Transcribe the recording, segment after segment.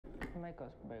make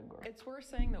us bigger. It's worth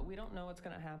saying that we don't know what's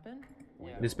gonna happen.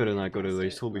 Yeah. This better not go to Test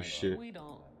waste. it, Holy like, shit. We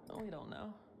don't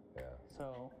know. Yeah.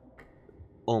 So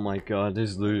Oh my god, this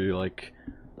is literally like.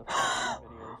 the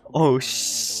following videos will Oh be permanently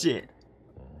shit. deleted.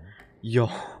 Yo.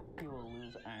 You will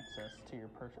lose access to your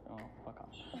oh, fuck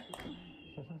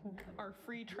off. Our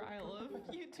free trial of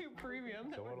YouTube Premium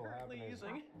that So we're what'll currently happen is-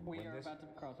 using. We When are this- about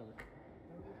to cross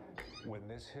over. When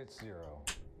this hits 0,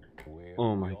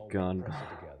 Oh we my all god. press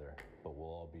it together, but we'll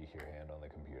all be here hand on the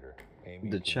computer. Amy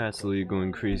The can chat's click literally on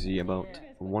going the crazy. About It's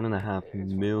 1.5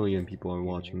 million people are easy.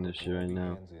 watching this shit right Put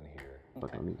now. hands in here.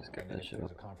 Fuck, let me just get And then that if shit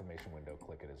there's up. a confirmation window,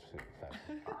 click it as fast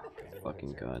as it Fucking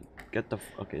hits 0. god. Get the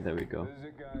okay, there we go. This is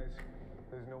it, guys.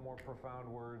 There's no more profound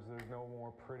words. There's no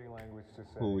more pretty language to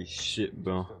say. Holy shit,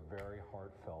 bro. Just a very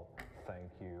heartfelt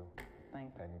thank you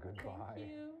Thank and goodbye Thank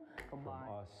you. from Goodbye.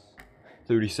 us.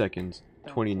 30 seconds.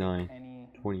 Don't 29. take any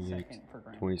 28, second for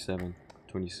granted. 27,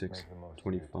 26, Make the most of it.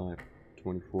 25,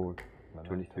 24,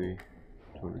 23,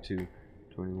 22,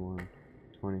 21,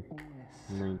 20,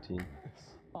 19.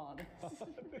 Honest.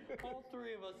 All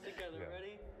three of us together, Yeah.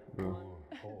 ready? Bro.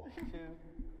 1, Oh. 2,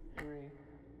 3.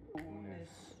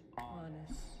 Unus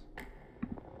Annus.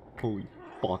 Holy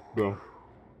fuck, bro.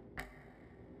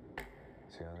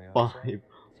 See you on the other side? 5.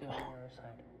 See you on the other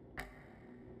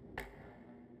side.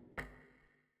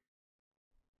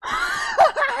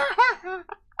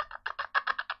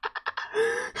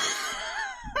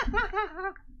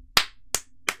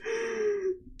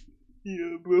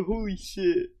 Yeah, bro, holy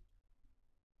shit.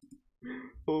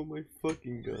 Oh my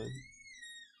fucking god.